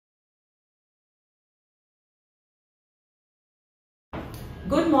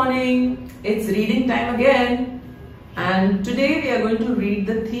Good morning. It's reading time again, and today we are going to read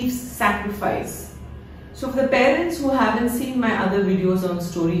The Thief's Sacrifice. So for the parents who haven't seen my other videos on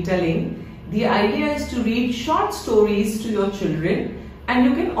storytelling, the idea is to read short stories to your children, and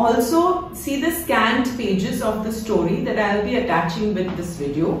you can also see the scanned pages of the story that I'll be attaching with this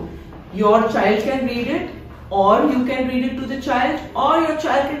video. Your child can read it, or you can read it to the child, or your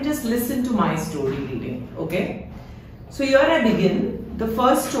child can just listen to my story reading. Okay? So here I begin. The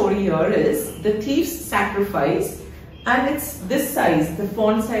first story here is The Thief's Sacrifice, and it's this size. The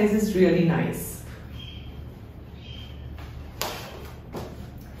font size is really nice.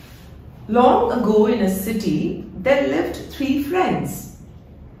 Long ago in a city, there lived 3 friends.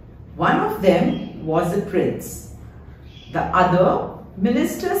 One of them was a prince. The other,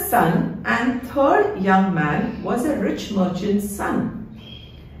 minister's son, and third young man was a rich merchant's son.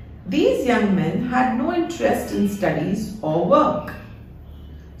 These young men had no interest in studies or work,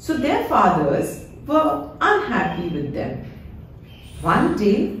 so their fathers were unhappy with them. One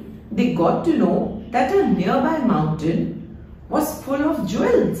day, they got to know that a nearby mountain was full of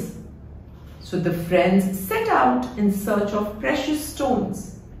jewels. So the friends set out in search of precious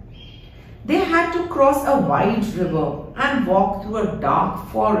stones. They had to cross a wide river and walk through a dark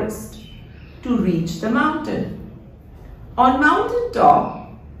forest to reach the mountain. On mountain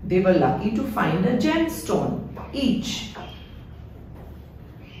top, they were lucky to find a gemstone each.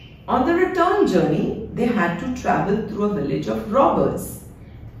 On the return journey, they had to travel through a village of robbers.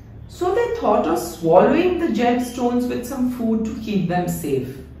 So they thought of swallowing the gemstones with some food to keep them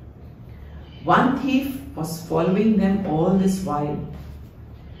safe. One thief was following them all this while.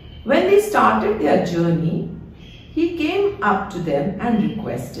 When they started their journey, he came up to them and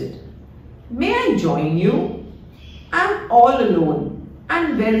requested, "May I join you? I'm all alone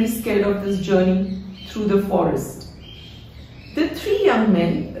and very scared of this journey through the forest." The 3 young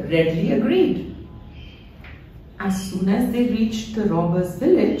men readily agreed. As soon as they reached the robbers'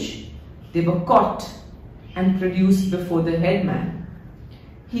 village, they were caught and produced before the headman.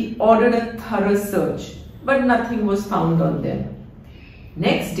 He ordered a thorough search, but nothing was found on them.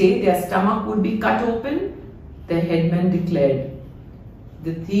 Next day, their stomach would be cut open, the headman declared.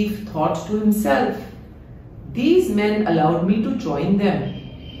 The thief thought to himself, "These men allowed me to join them.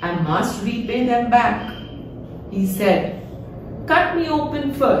 I must repay them back." He said, "Cut me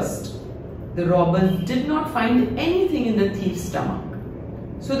open first." The robbers did not find anything in the thief's stomach.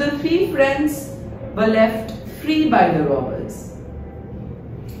 So the 3 friends were left free by the robbers.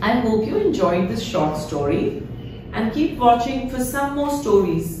 I hope you enjoyed this short story, and keep watching for some more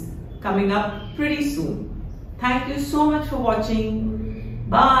stories coming up pretty soon. Thank you so much for watching.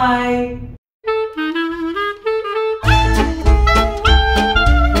 Bye.